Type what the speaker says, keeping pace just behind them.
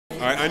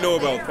I know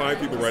about 5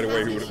 people right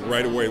away who would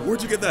right away.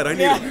 Where'd you get that? I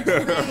need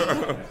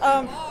it.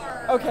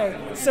 Okay,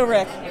 so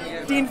Rick,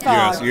 Dean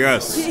Fogg.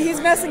 Yes. He's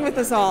messing with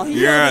us all. He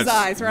healed his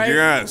eyes, right?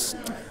 Yes.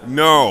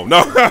 No.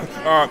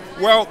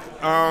 Well,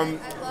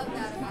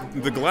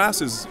 the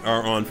glasses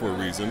are on for a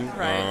reason.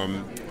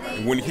 Right.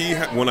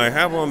 When I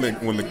have on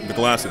the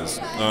glasses,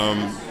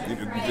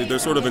 they're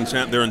sort of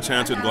they're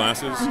enchanted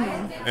glasses,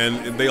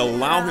 and they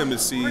allow him to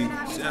see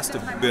just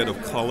a bit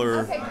of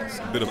color,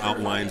 a bit of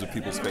outlines of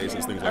people's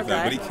faces, things like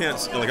that. But he can't.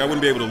 Like I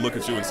wouldn't be able to look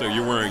at you and say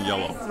you're wearing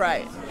yellow.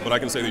 Right. But I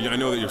can say that I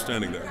know that you're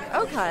standing there.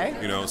 Okay.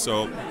 You know,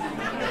 so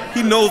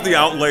he knows the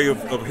outlay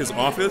of his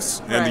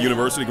office and the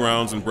university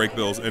grounds and break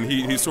bills, and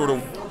he sort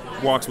of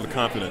walks with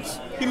confidence.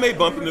 He may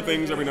bump into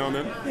things every now and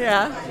then.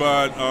 Yeah.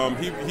 But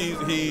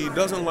he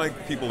doesn't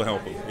like people to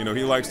help him. You know,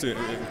 he likes to.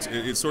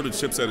 It sort of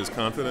chips at his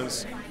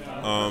confidence,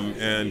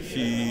 and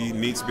he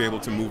needs to be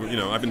able to move. You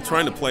know, I've been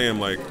trying to play him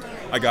like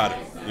I got it.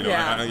 You know,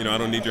 I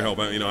don't need your help.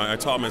 I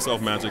taught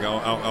myself magic.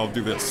 I'll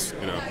do this.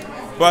 You know,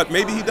 but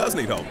maybe he does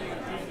need help.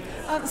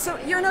 So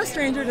you're no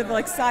stranger to the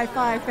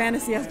sci-fi,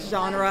 fantasy-esque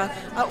genre.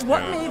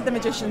 What made The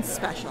Magician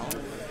special?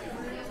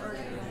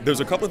 There's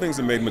a couple of things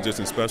that made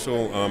Magician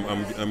special.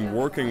 I'm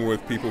working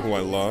with people who I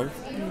love.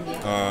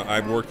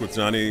 I've worked with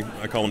Johnny,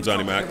 I call him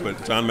Johnny Mac,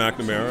 but John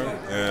McNamara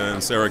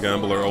and Sarah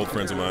Gamble are old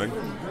friends of mine,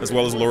 as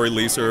well as Lori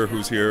Leeser,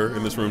 who's here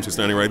in this room. She's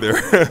standing right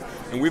there.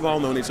 And we've all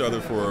known each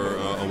other for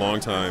a long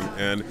time,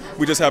 and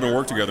we just haven't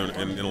worked together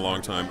in a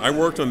long time. I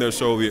worked on their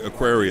show, The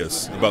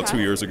Aquarius, about 2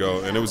 years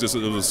ago, and it was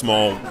a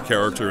small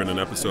character in an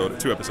episode,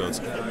 2 episodes.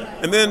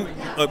 And then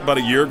about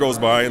a year goes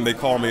by, and they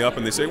call me up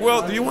and they say,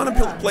 well, do you want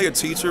to play a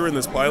teacher in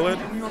this pilot?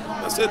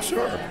 I said,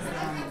 sure.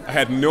 I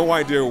had no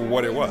idea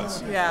what it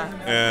was. Yeah.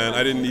 And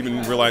I didn't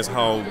even realize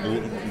how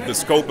the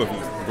scope of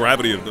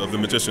gravity of the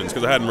Magicians,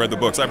 because I hadn't read the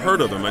books. I've heard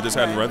of them, I just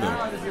hadn't read them.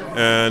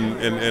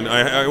 And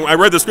I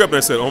read the script and I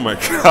said, oh my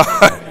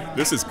God,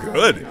 this is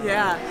good.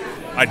 Yeah.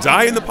 I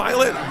die in the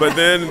pilot, but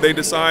then they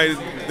decide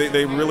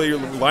they really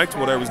liked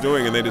what I was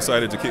doing, and they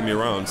decided to keep me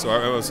around.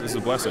 So it's a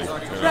blessing.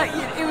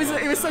 Yeah,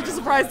 it was such a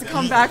surprise to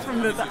come back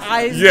from the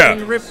eyes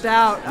being ripped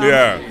out.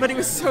 But it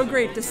was so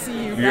great to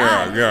see you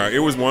back. Yeah, it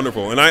was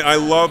wonderful, and I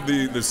love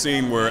the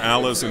scene where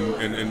Alice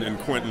and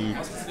Quentin.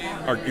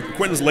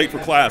 Quentin's late for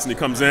class, and he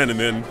comes in, and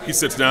then he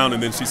sits down,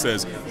 and then she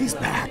says, "He's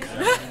back."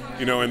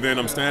 You know, and then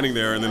I'm standing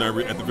there, and then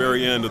at the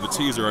very end of the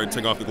teaser, I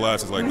take off the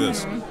glasses like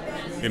this.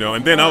 You know,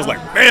 and then I was like,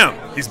 bam,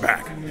 he's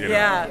back. You know?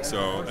 Yeah.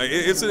 So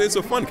it's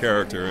a fun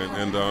character,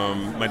 and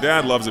my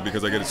dad loves it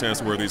because I get a chance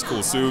to wear these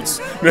cool suits.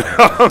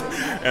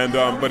 And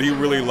but he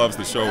really loves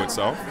the show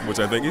itself, which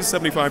I think he's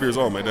 75 years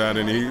old, my dad,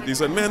 and he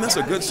said, man, that's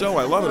a good show.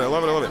 I love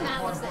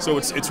it. So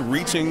it's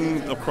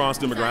reaching across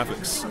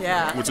demographics,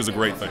 which is a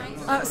great thing.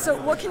 So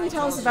what can you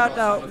tell us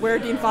about where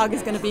Dean Fogg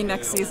is going to be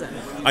next season?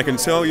 I can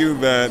tell you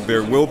that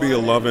there will be a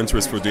love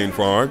interest for Dean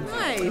Fogg.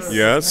 Nice.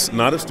 Yes,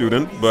 not a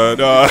student,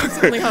 but I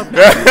certainly hope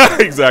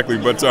not. Exactly,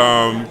 but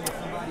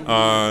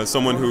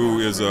someone who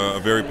is a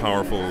very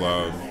powerful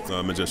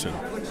magician.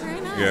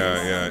 Very nice.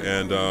 Yeah,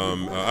 and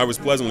I was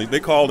pleasantly. They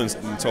called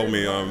and told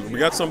me we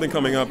got something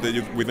coming up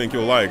that we think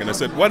you'll like, and I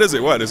said, what is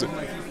it? What is it?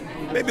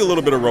 Maybe a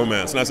little bit of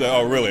romance, and I said,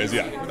 oh, really?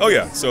 Yeah. Oh,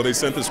 yeah. So they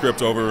sent the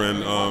script over,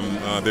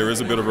 and there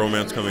is a bit of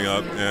romance coming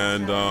up,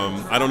 and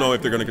I don't know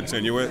if they're going to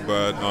continue it,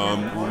 but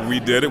we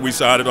did it. We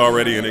shot it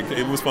already, and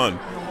it was fun.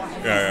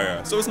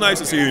 Yeah. So it's nice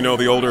to see,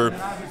 the older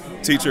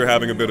teacher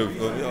having a bit of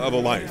a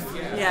life.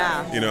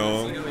 Yeah.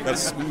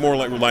 That's more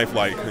like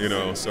lifelike,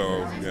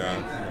 so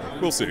yeah,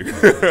 we'll see.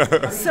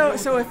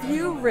 So if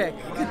you, Rick,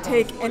 could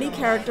take any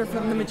character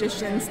from The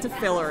Magicians to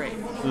Fillory,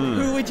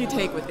 who would you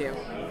take with you?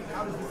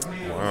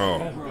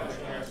 Wow.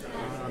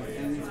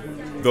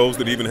 Those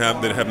that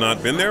have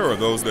not been there, or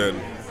those that...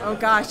 Oh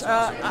gosh,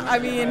 I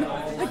mean,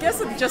 I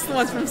guess it's just the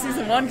ones from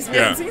season 1, because we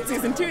haven't seen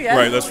season 2 yet.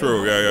 Right, that's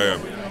true, yeah.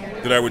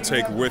 That I would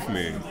take with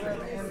me.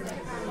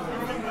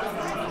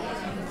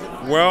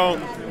 Well,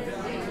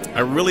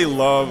 I really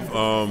love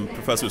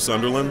Professor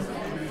Sunderland.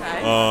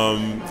 Okay.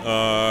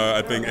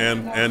 I think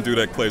Ann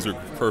Dudek plays her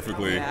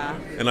perfectly. Yeah.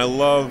 And I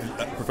love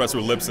Professor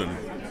Lipson,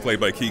 played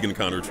by Keegan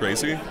Connor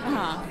Tracy,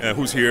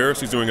 who's here.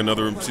 She's doing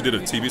she did a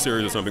TV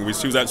series or something.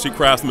 She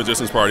crafted the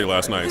Magician's Party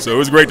last night, so it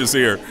was great to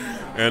see her.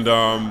 And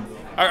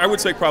I would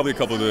take probably a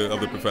couple of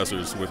the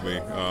professors with me.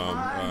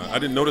 I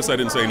didn't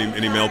say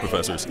any male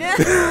professors.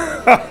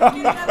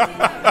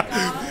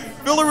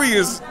 Fillory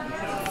is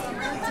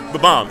the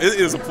bomb. It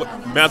is a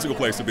magical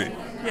place to be.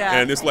 Yeah.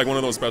 And it's like one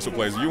of those special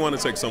places. You want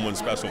to take someone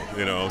special,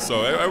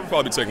 So I would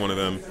probably take one of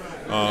them.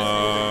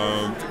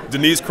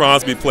 Denise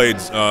Crosby played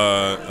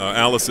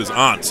Alice's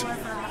aunt.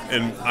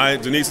 And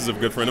Denise is a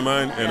good friend of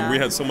mine, and we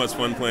had so much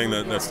fun playing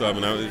that stuff.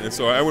 And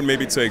so I would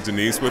maybe take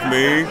Denise with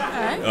me,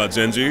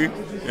 Genji,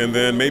 and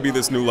then maybe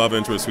this new love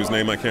interest whose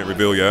name I can't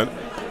reveal yet.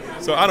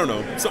 So I don't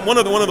know. So one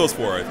of those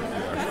four, I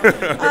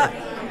think. Yeah.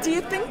 Do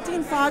you think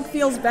Dean Fogg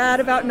feels bad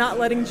about not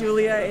letting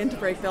Julia into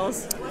break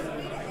bills?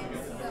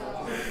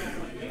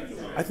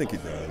 I think he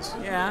does.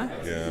 Yeah?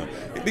 Yeah.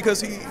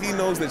 Because he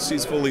knows that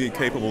she's fully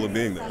capable of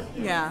being there.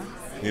 Yeah.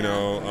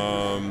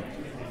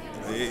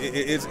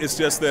 it's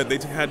just that they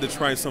had to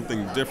try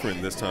something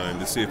different this time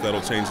to see if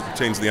that'll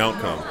change the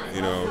outcome,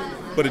 you know.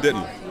 But it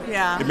didn't.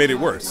 Yeah. It made it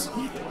worse.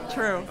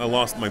 True. I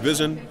lost my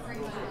vision.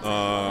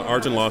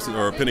 Arjun lost it,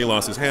 or Penny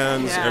lost his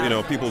hands. Yeah. You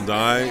know, people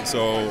die.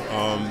 So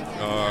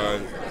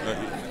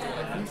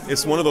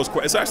it's one of those.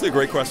 It's actually a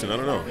great question. I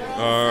don't know.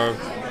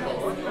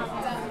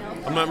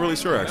 I'm not really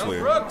sure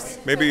actually.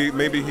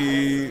 Maybe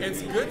he.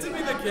 It's good to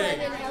be the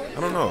king. I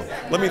don't know.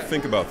 Let me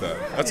think about that.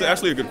 That's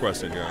actually a good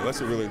question. Yeah,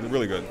 that's a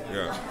really good.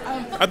 Yeah.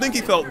 I think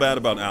he felt bad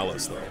about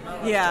Alice though.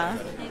 Yeah.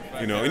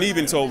 You know, and he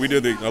even told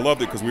I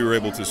loved it because we were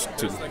able to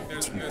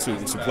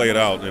play it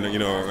out, and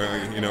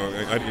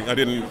I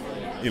didn't.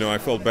 You know, I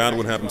felt bad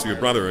what happened to your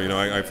brother. You know,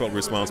 I felt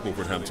responsible for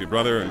what happened to your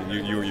brother, and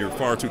you're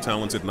far too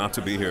talented not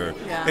to be here.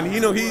 Yeah. And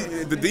you know,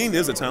 the Dean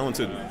is a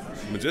talented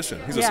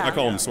magician. I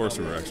call him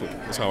sorcerer, actually.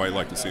 That's how I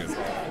like to see him.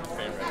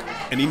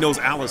 And he knows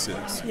Alice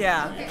is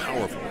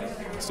powerful.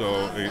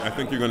 So I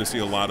think you're going to see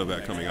a lot of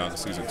that coming out in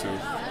season 2.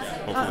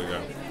 Hopefully,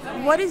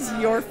 yeah. What is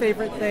your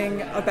favorite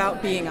thing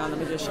about being on The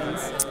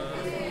Magicians?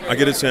 I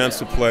get a chance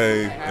to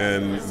play,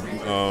 and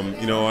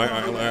you know,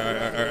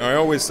 I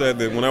always said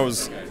that when I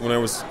was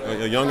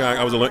a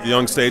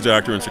young stage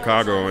actor in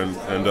Chicago, and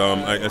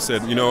I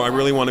said, you know, I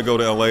really want to go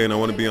to LA and I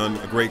want to be on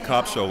a great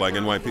cop show like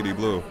NYPD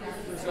Blue,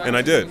 and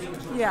I did.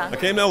 Yeah. I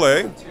came to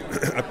LA.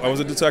 I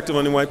was a detective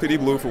on NYPD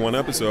Blue for one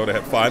episode. I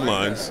had 5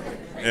 lines,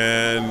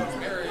 and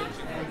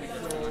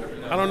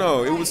I don't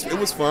know. It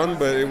was fun,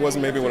 but it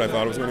wasn't maybe what I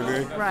thought it was going to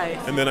be. Right.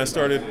 And then I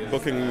started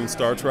booking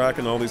Star Trek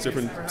and all these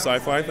different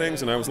sci-fi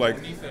things, and I was like,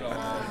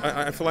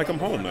 I feel like I'm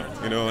home now.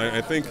 You know,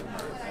 I think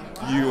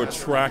you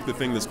attract the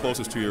thing that's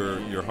closest to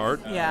your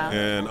heart. Yeah.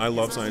 And I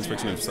love science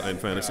fiction and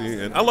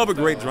fantasy, and I love a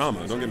great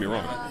drama. Don't get me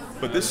wrong,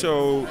 but this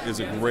show is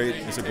a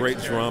great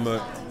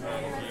drama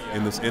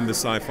in the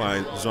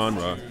sci-fi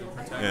genre,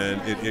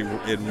 and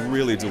it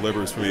really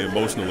delivers for me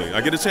emotionally.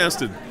 I get a chance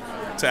to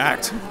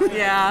act.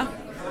 Yeah.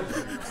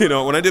 You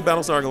know, when I did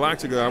Battlestar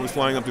Galactica, I was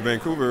flying up to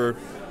Vancouver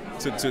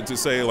to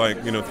say,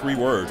 like, you know, 3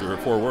 words or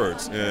 4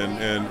 words,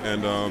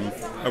 and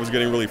I was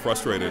getting really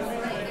frustrated.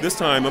 This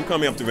time, I'm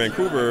coming up to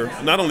Vancouver.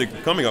 Not only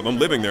coming up, I'm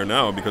living there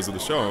now because of the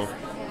show,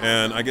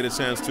 and I get a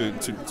chance to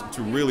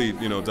really,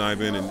 you know,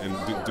 dive in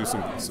and do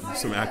some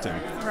acting.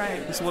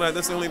 Right. That's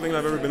the only thing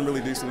I've ever been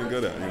really decently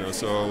good at. You know,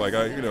 so like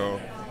to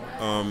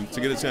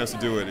get a chance to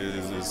do it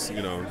is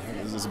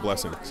a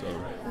blessing. So.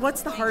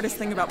 What's the hardest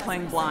thing about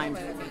playing blind?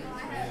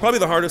 Probably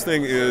the hardest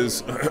thing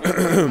is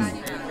the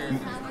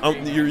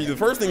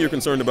first thing you're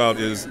concerned about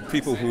is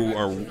people who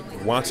are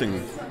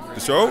watching the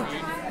show,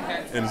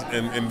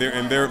 and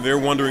they're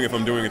wondering if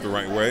I'm doing it the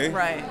right way.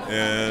 Right.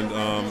 And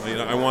you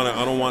know,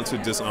 I don't want to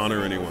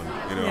dishonor anyone.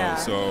 You know. Yeah.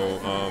 So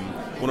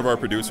one of our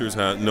producers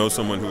knows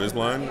someone who is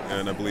blind,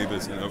 and I believe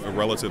is a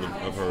relative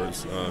of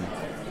hers.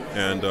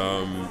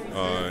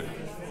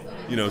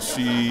 You know,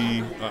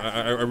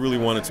 I really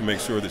wanted to make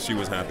sure that she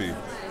was happy.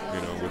 You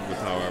know, with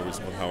how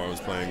I was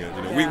playing it.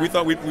 You know, Yeah. we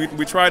thought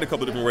we tried a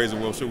couple different ways,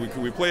 and could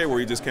we play it where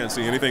he just can't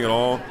see anything at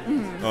all?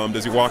 Mm-hmm.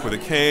 Does he walk with a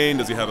cane?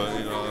 Does he have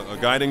a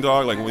guiding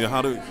dog? Like,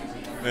 how do?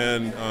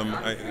 And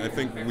I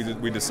think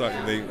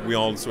we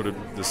all sort of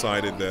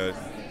decided that,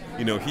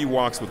 you know, he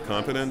walks with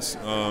confidence,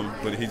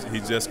 but he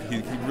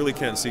really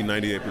can't see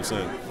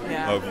 98%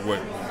 of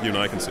what you and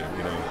I can see.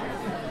 You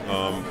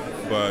know,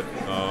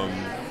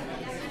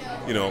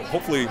 you know,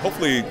 hopefully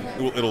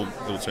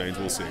it'll change.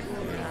 We'll see. You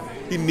know.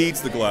 He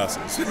needs the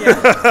glasses. Yeah.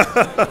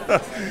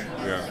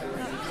 Yeah.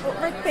 Well,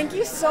 Rick, thank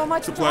you so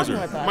much for It's a pleasure.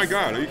 talking with us. Oh my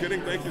God, are you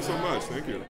kidding? Thank you so much. Thank you.